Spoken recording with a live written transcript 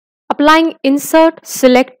applying insert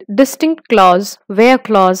select distinct clause where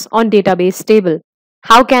clause on database table.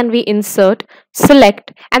 How can we insert,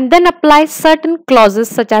 select, and then apply certain clauses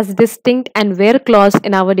such as distinct and where clause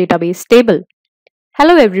in our database table?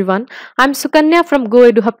 Hello everyone, I'm Sukanya from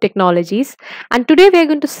GoEduHub Technologies, and today we are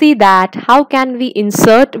going to see that how can we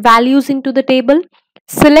insert values into the table,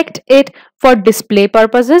 select it for display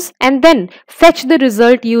purposes, and then fetch the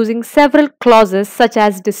result using several clauses such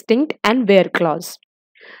as distinct and where clause.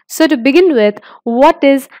 So to begin with, what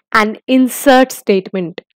is an insert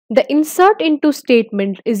statement? The insert into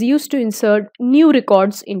statement is used to insert new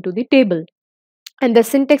records into the table. And the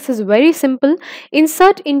syntax is very simple.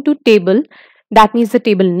 Insert into table, that means the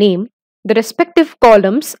table name, the respective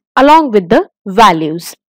columns along with the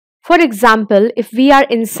values. For example, if we are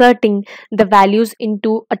inserting the values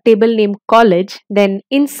into a table named college, then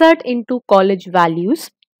insert into college values,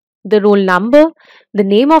 the roll number, the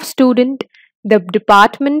name of student, the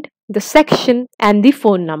department, the section, and the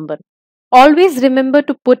phone number. Always remember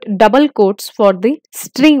to put double quotes for the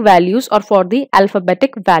string values or for the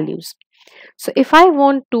alphabetic values. So if I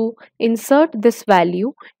want to insert this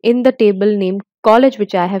value in the table named college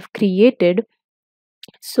which I have created,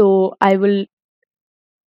 so I will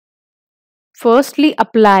firstly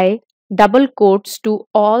apply double quotes to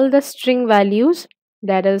all the string values,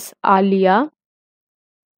 that is Alia,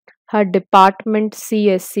 her department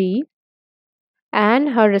CSC, and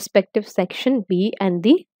her respective section B and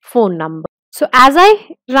the phone number. So as I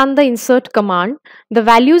run the insert command, the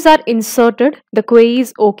values are inserted, the query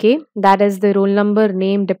is okay, that is the roll number,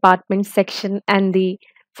 name, department, section, and the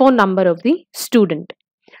phone number of the student.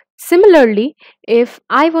 Similarly, if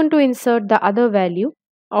I want to insert the other value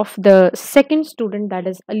of the second student, that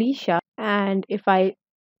is Alicia, and if I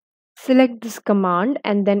select this command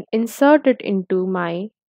and then insert it into my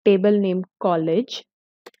table named college,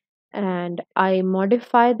 and I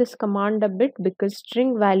modify this command a bit because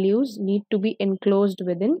string values need to be enclosed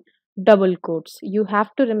within double quotes. You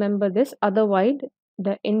have to remember this, otherwise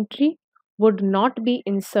the entry would not be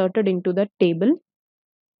inserted into the table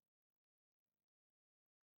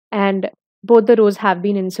and both the rows have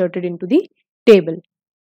been inserted into the table.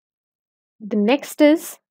 The next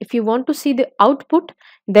is, if you want to see the output,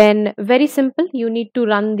 then very simple, you need to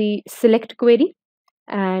run the select query,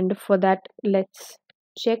 and for that let's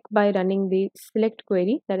check by running the select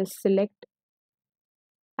query, that is select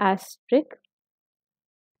asterisk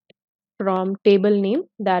from table name,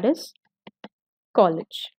 that is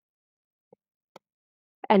college,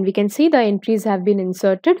 and we can see the entries have been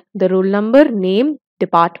inserted, the roll number, name,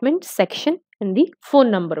 department, section, and the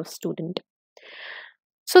phone number of student.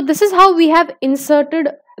 So this is how we have inserted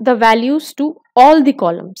the values to all the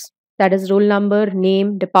columns, that is roll number,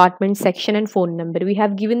 name, department, section, and phone number. We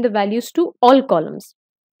have given the values to all columns.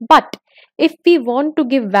 But if we want to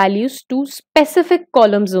give values to specific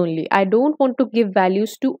columns only, I don't want to give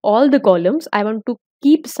values to all the columns, I want to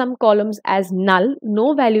keep some columns as null,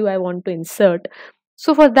 no value I want to insert.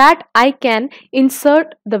 So for that, I can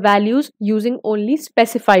insert the values using only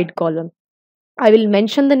specified column. I will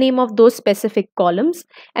mention the name of those specific columns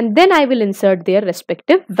and then I will insert their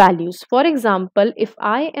respective values. For example, if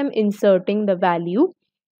I am inserting the value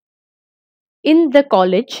in the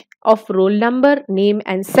college of roll number, name,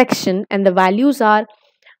 and section, and the values are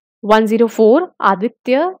 104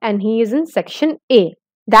 Aditya and he is in section A.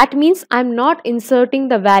 That means I'm not inserting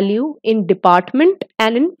the value in department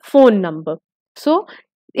and in phone number. So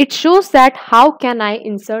it shows that how can I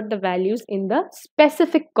insert the values in the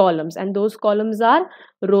specific columns, and those columns are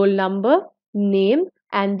roll number, name,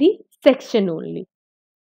 and the section only.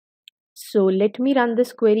 So let me run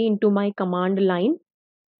this query into my command line.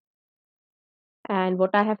 And what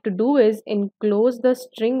I have to do is enclose the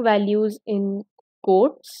string values in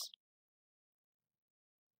quotes,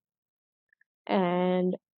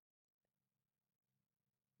 and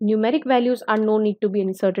numeric values are no need to be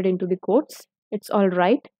inserted into the quotes. It's all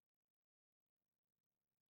right.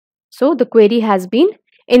 So the query has been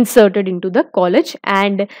inserted into the college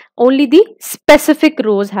and only the specific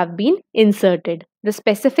rows have been inserted. The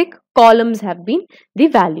specific columns have been the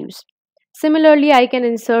values. Similarly, I can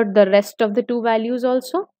insert the rest of the two values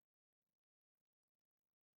also.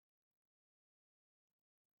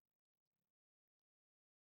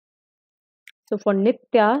 So for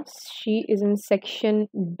Nitya, she is in section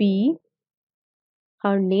B.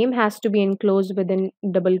 Her name has to be enclosed within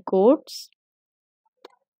double quotes.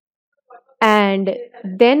 And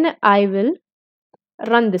then I will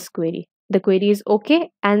run this query. The query is okay.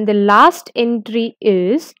 And the last entry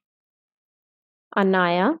is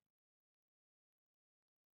Anaya.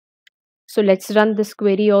 So let's run this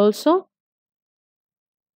query also.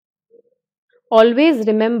 Always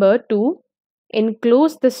remember to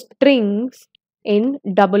enclose the strings in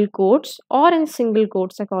double quotes or in single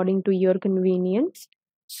quotes according to your convenience,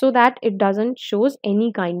 so that it doesn't shows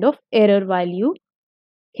any kind of error while you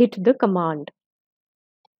hit the command.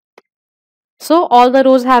 So all the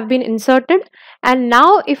rows have been inserted, and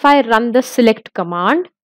now if I run the select command,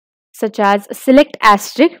 such as select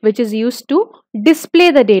asterisk, which is used to display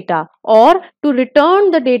the data or to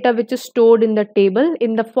return the data which is stored in the table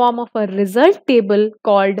in the form of a result table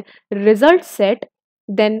called result set,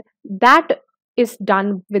 then that is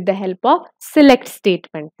done with the help of select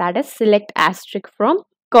statement, that is select asterisk from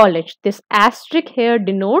college. This asterisk here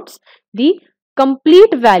denotes the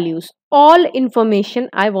complete values, all information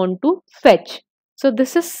I want to fetch. So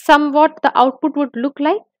this is somewhat the output would look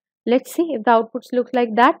like. Let's see if the outputs look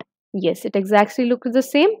like that. Yes, it exactly looks the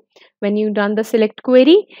same. When you run the select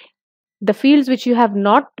query, the fields which you have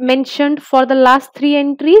not mentioned for the last 3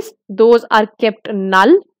 entries, those are kept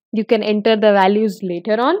null. You can enter the values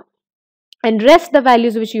later on, and rest the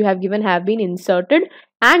values which you have given have been inserted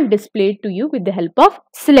and displayed to you with the help of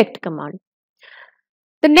select command.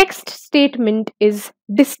 The next statement is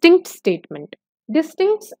distinct statement.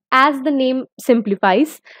 Distinct, as the name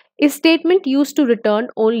simplifies, is statement used to return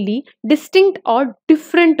only distinct or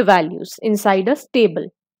different values inside a table.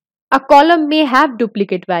 A column may have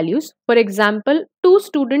duplicate values. For example, two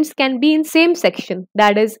students can be in same section,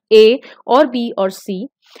 that is A or B or C,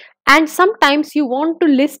 and sometimes you want to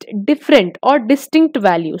list different or distinct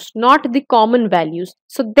values, not the common values.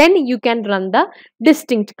 So then you can run the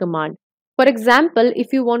distinct command. For example,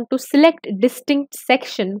 if you want to select distinct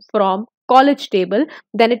section from college table,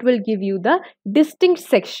 then it will give you the distinct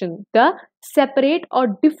section, the separate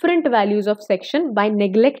or different values of section by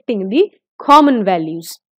neglecting the common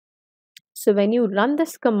values. So when you run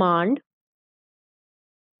this command,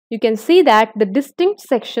 you can see that the distinct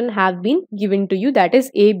section have been given to you, that is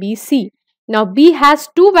A, B, C. Now B has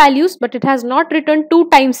two values, but it has not returned 2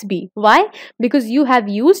 times B. Why? Because you have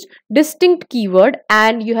used distinct keyword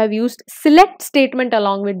and you have used select statement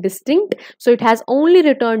along with distinct. So it has only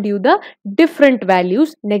returned you the different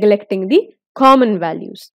values, neglecting the common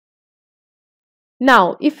values.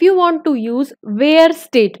 Now, if you want to use where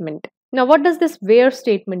statement, now what does this where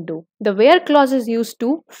statement do? The where clause is used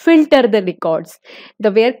to filter the records.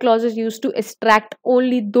 The where clause is used to extract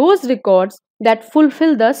only those records that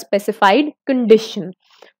fulfill the specified condition.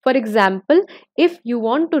 For example, if you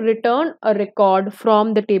want to return a record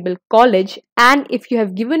from the table college, and if you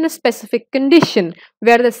have given a specific condition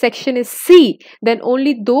where the section is C, then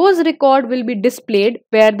only those record will be displayed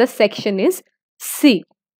where the section is C.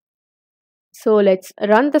 So let's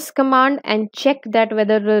run this command and check that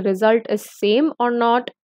whether the result is same or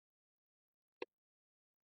not.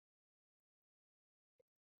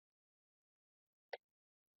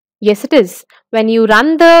 Yes, it is. When you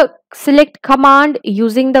run the select command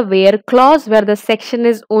using the where clause where the section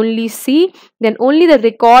is only C, then only the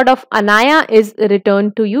record of Anaya is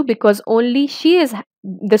returned to you because only she is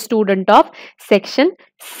the student of section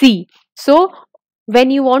C. So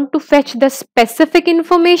when you want to fetch the specific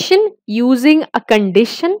information using a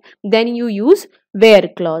condition, then you use where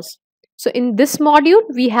clause. So in this module,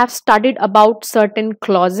 we have studied about certain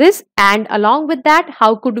clauses, and along with that,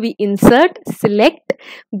 how could we insert, select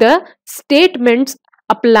the statements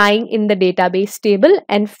applying in the database table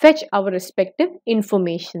and fetch our respective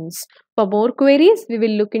informations. For more queries, we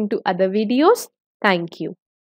will look into other videos. Thank you.